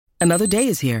Another day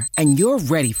is here, and you're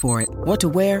ready for it. What to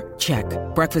wear? Check.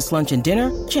 Breakfast, lunch, and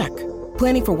dinner? Check.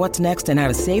 Planning for what's next and how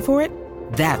to save for it?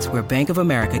 That's where Bank of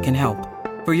America can help.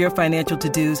 For your financial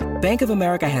to-dos, Bank of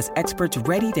America has experts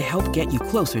ready to help get you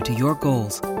closer to your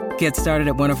goals. Get started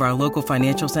at one of our local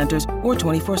financial centers or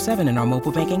 24/7 in our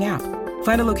mobile banking app.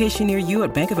 Find a location near you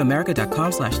at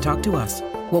bankofamerica.com/talktous.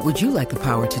 What would you like the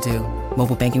power to do?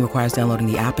 Mobile banking requires downloading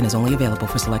the app and is only available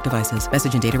for select devices.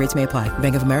 Message and data rates may apply.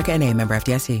 Bank of America N.A., member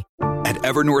FDIC. At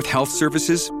Evernorth Health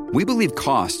Services, we believe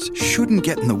costs shouldn't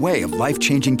get in the way of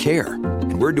life-changing care,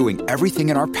 and we're doing everything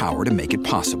in our power to make it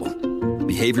possible.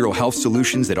 Behavioral health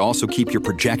solutions that also keep your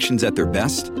projections at their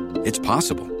best? It's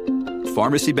possible.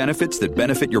 Pharmacy benefits that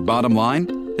benefit your bottom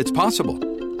line? It's possible.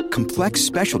 Complex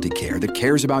specialty care that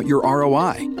cares about your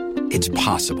ROI? It's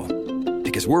possible.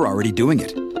 Because we're already doing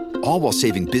it. All while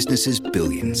saving businesses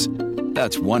billions.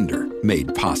 That's Wonder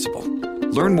made possible.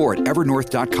 Learn more at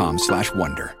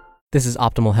evernorth.com/wonder. This is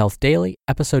Optimal Health Daily,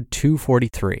 episode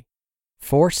 243.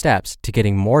 4 Steps to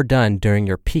Getting More Done During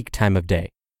Your Peak Time of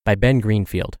Day by Ben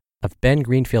Greenfield of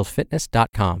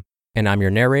bengreenfieldfitness.com. And I'm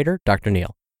your narrator, Dr.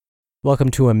 Neil.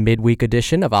 Welcome to a midweek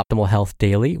edition of Optimal Health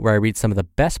Daily, where I read some of the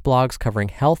best blogs covering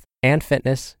health and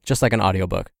fitness, just like an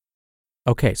audiobook.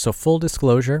 Okay, so full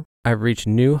disclosure, I've reached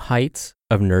new heights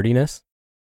of nerdiness.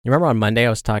 You remember on Monday I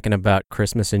was talking about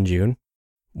Christmas in June?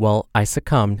 Well, I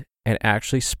succumbed and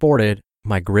actually sported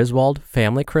my Griswold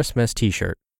Family Christmas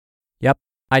t-shirt. Yep,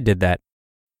 I did that.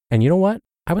 And you know what?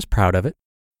 I was proud of it.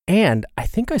 And I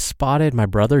think I spotted my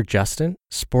brother Justin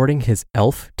sporting his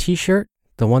Elf t-shirt,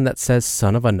 the one that says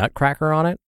son of a nutcracker on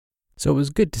it. So it was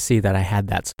good to see that I had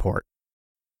that support.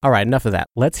 All right, enough of that.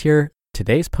 Let's hear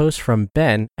today's post from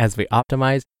Ben as we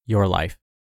optimize your life.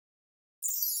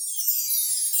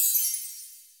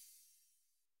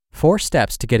 4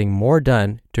 Steps to Getting More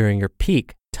Done During Your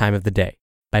Peak Time of the Day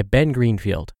by Ben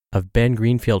Greenfield of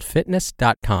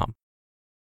bengreenfieldfitness.com.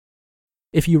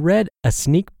 If you read a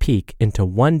sneak peek into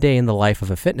one day in the life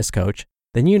of a fitness coach,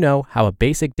 then you know how a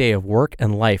basic day of work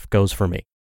and life goes for me.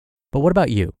 But what about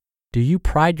you? Do you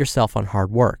pride yourself on hard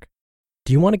work?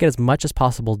 Do you want to get as much as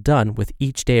possible done with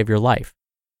each day of your life?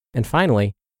 And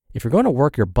finally, if you're going to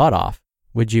work your butt off,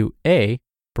 would you A,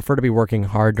 prefer to be working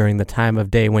hard during the time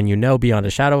of day when you know beyond a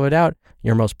shadow of a doubt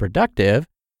you're most productive,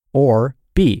 or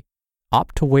B,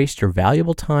 opt to waste your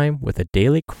valuable time with a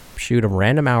daily shoot of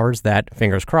random hours that,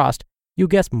 fingers crossed, you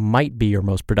guess might be your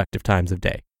most productive times of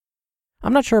day?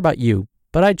 I'm not sure about you,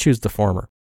 but I'd choose the former.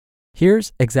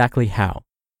 Here's exactly how,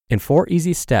 in 4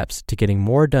 easy steps to getting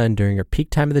more done during your peak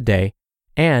time of the day,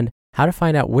 and how to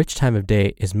find out which time of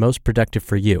day is most productive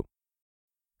for you.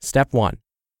 Step 1.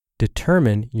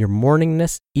 Determine your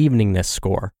morningness, eveningness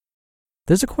score.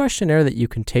 There's a questionnaire that you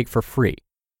can take for free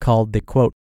called the,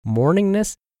 quote,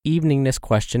 Morningness, Eveningness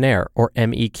Questionnaire, or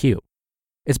MEQ.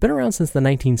 It's been around since the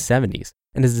 1970s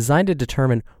and is designed to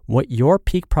determine what your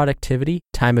peak productivity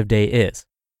time of day is.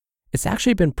 It's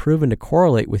actually been proven to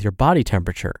correlate with your body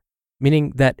temperature,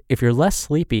 meaning that if you're less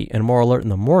sleepy and more alert in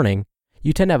the morning,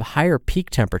 you tend to have higher peak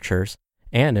temperatures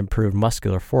and improved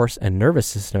muscular force and nervous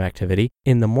system activity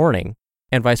in the morning,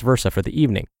 and vice versa for the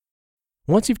evening.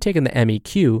 Once you've taken the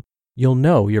MEQ, you'll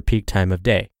know your peak time of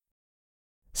day.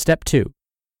 Step 2.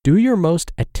 Do your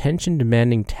most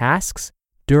attention-demanding tasks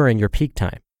during your peak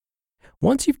time.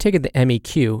 Once you've taken the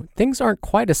MEQ, things aren't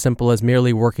quite as simple as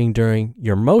merely working during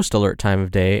your most alert time of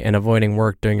day and avoiding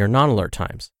work during your non-alert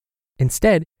times.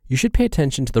 Instead, you should pay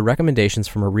attention to the recommendations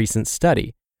from a recent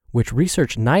study, which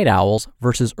researched night owls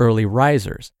versus early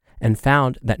risers, and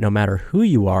found that no matter who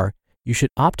you are, you should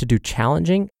opt to do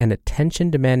challenging and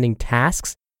attention-demanding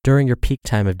tasks during your peak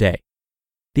time of day.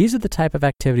 These are the type of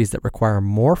activities that require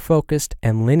more focused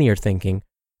and linear thinking,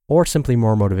 or simply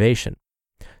more motivation.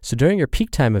 So during your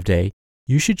peak time of day,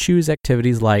 you should choose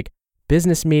activities like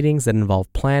business meetings that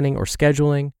involve planning or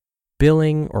scheduling,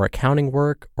 billing or accounting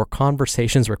work, or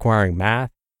conversations requiring math,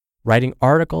 writing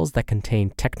articles that contain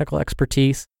technical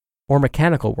expertise, or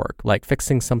mechanical work like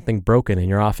fixing something broken in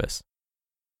your office.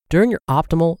 During your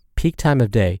optimal peak time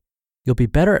of day, you'll be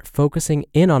better at focusing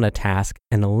in on a task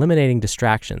and eliminating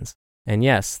distractions. And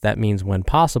yes, that means when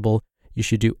possible, you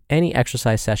should do any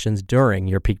exercise sessions during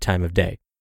your peak time of day.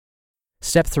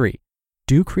 Step 3.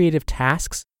 Do creative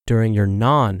tasks during your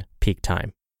non-peak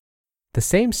time. The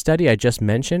same study I just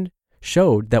mentioned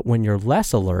showed that when you're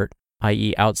less alert,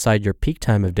 i.e. outside your peak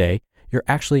time of day, you're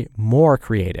actually more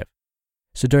creative.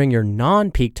 So during your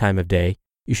non-peak time of day,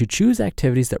 you should choose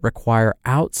activities that require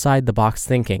outside-the-box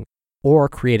thinking or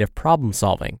creative problem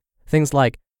solving. Things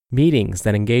like meetings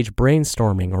that engage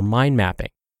brainstorming or mind mapping,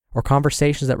 or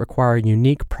conversations that require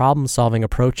unique problem-solving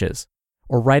approaches,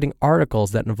 or writing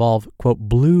articles that involve, quote,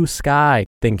 blue sky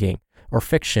thinking, or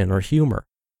fiction or humor,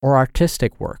 or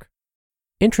artistic work.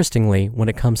 Interestingly, when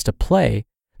it comes to play,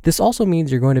 this also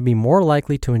means you're going to be more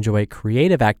likely to enjoy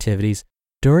creative activities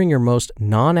during your most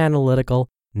non-analytical,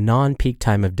 non-peak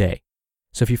time of day.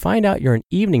 So if you find out you're an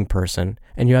evening person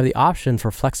and you have the option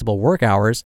for flexible work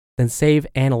hours, then save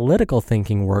analytical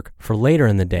thinking work for later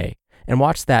in the day and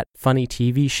watch that funny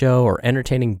TV show or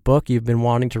entertaining book you've been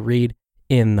wanting to read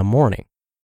in the morning.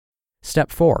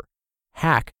 Step 4,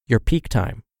 hack your peak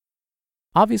time.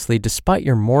 Obviously, despite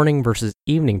your morning versus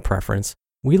evening preference,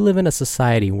 we live in a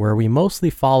society where we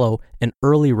mostly follow an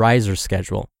early riser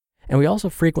schedule, and we also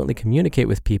frequently communicate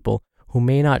with people who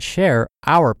may not share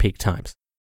our peak times.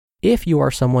 If you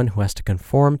are someone who has to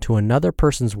conform to another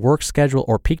person's work schedule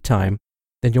or peak time,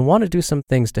 then you'll want to do some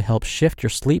things to help shift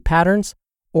your sleep patterns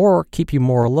or keep you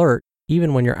more alert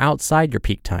even when you're outside your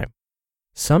peak time.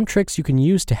 Some tricks you can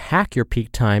use to hack your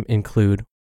peak time include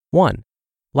 1.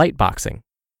 Light boxing.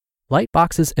 Light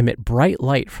boxes emit bright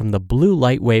light from the blue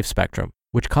light wave spectrum,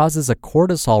 which causes a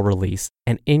cortisol release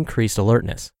and increased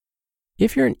alertness.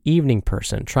 If you're an evening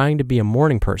person trying to be a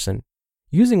morning person,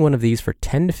 using one of these for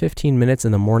 10 to 15 minutes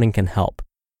in the morning can help.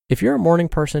 If you're a morning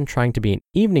person trying to be an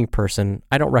evening person,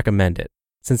 I don't recommend it,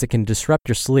 since it can disrupt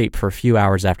your sleep for a few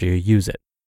hours after you use it.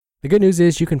 The good news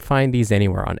is you can find these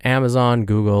anywhere on Amazon,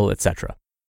 Google, etc.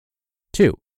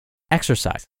 2.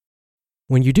 Exercise.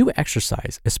 When you do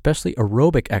exercise, especially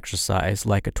aerobic exercise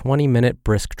like a 20-minute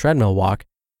brisk treadmill walk,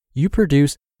 you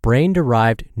produce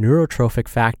brain-derived neurotrophic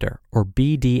factor, or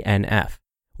BDNF,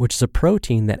 which is a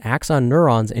protein that acts on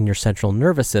neurons in your central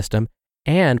nervous system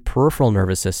and peripheral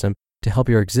nervous system to help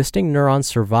your existing neurons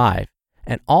survive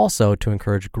and also to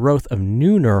encourage growth of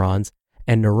new neurons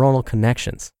and neuronal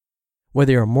connections.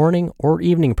 Whether you're a morning or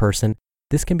evening person,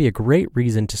 this can be a great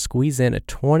reason to squeeze in a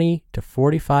 20 to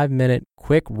 45-minute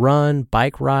quick run,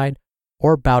 bike ride,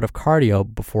 or bout of cardio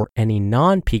before any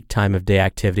non-peak time of day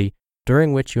activity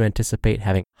during which you anticipate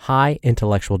having high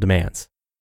intellectual demands.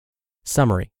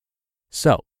 Summary.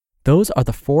 So, those are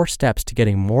the 4 steps to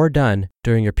getting more done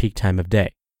during your peak time of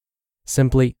day.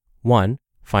 Simply, 1.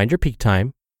 Find your peak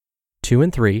time. 2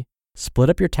 and 3. Split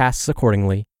up your tasks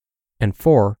accordingly. And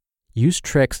 4. Use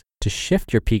tricks to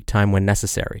shift your peak time when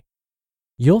necessary.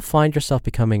 You'll find yourself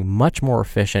becoming much more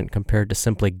efficient compared to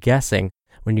simply guessing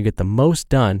when you get the most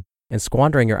done and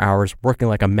squandering your hours working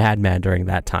like a madman during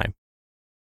that time.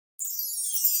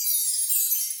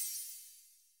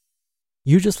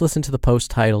 You just listened to the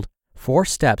post titled 4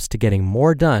 Steps to Getting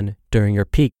More Done During Your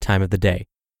Peak Time of the Day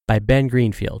by Ben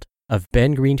Greenfield of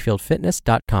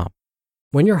bengreenfieldfitness.com.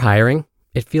 When you're hiring,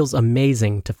 it feels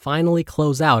amazing to finally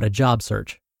close out a job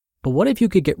search. But what if you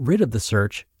could get rid of the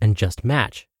search and just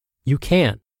match? You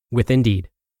can with Indeed.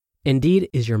 Indeed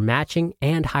is your matching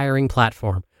and hiring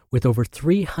platform with over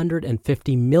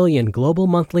 350 million global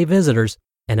monthly visitors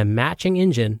and a matching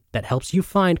engine that helps you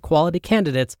find quality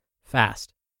candidates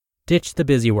fast. Ditch the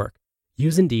busy work.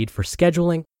 Use Indeed for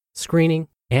scheduling, screening,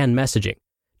 and messaging.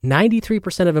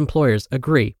 93% of employers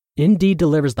agree Indeed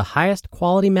delivers the highest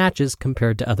quality matches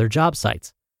compared to other job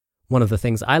sites. One of the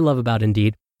things I love about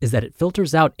Indeed is that it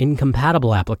filters out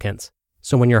incompatible applicants.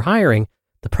 So when you're hiring,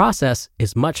 the process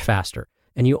is much faster,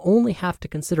 and you only have to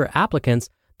consider applicants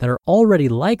that are already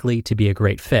likely to be a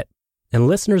great fit. And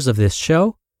listeners of this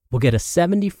show will get a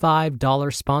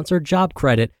 $75 sponsored job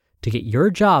credit to get your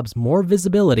jobs more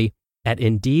visibility at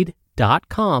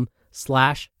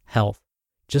Indeed.com/health.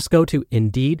 Just go to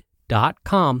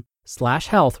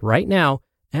Indeed.com/health right now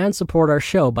and support our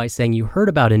show by saying you heard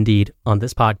about Indeed on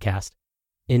this podcast.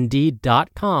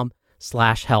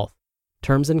 Indeed.com/health.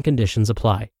 Terms and conditions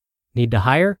apply. Need to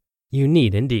hire? You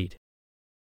need Indeed.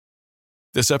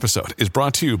 This episode is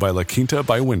brought to you by La Quinta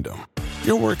by Wyndham.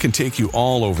 Your work can take you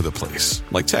all over the place,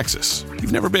 like Texas.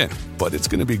 You've never been, but it's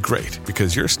going to be great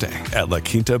because you're staying at La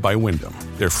Quinta by Wyndham.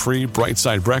 Their free Bright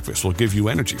Side breakfast will give you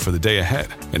energy for the day ahead.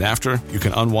 And after, you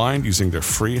can unwind using their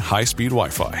free high-speed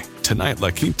Wi-Fi. Tonight, La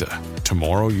Quinta.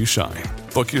 Tomorrow, you shine.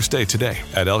 Book your stay today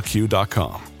at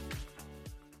LQ.com.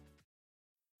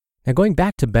 Now, going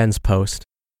back to Ben's post,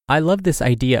 I love this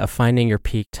idea of finding your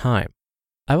peak time.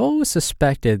 I've always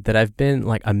suspected that I've been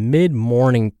like a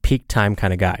mid-morning peak time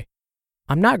kind of guy.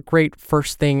 I'm not great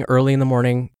first thing early in the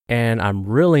morning, and I'm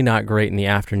really not great in the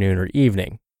afternoon or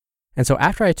evening. And so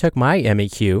after I took my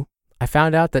MEQ, I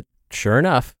found out that, sure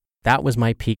enough, that was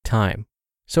my peak time.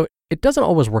 So it doesn't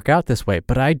always work out this way,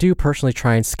 but I do personally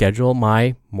try and schedule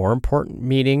my more important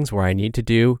meetings where I need to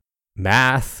do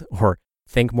math or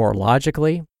think more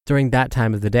logically during that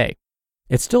time of the day.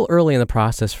 It's still early in the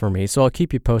process for me, so I'll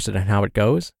keep you posted on how it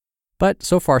goes, but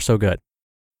so far so good.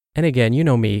 And again, you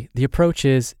know me, the approach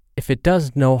is if it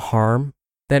does no harm,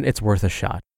 then it's worth a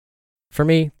shot. For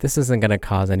me, this isn't going to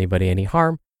cause anybody any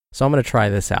harm, so I'm going to try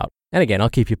this out. And again, I'll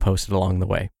keep you posted along the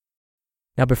way.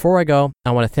 Now, before I go,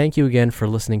 I want to thank you again for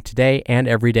listening today and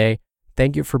every day.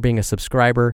 Thank you for being a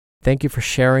subscriber. Thank you for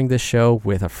sharing this show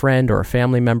with a friend or a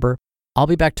family member. I'll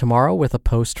be back tomorrow with a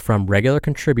post from regular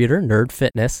contributor Nerd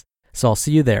Fitness, so I'll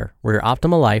see you there where your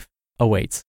optimal life awaits.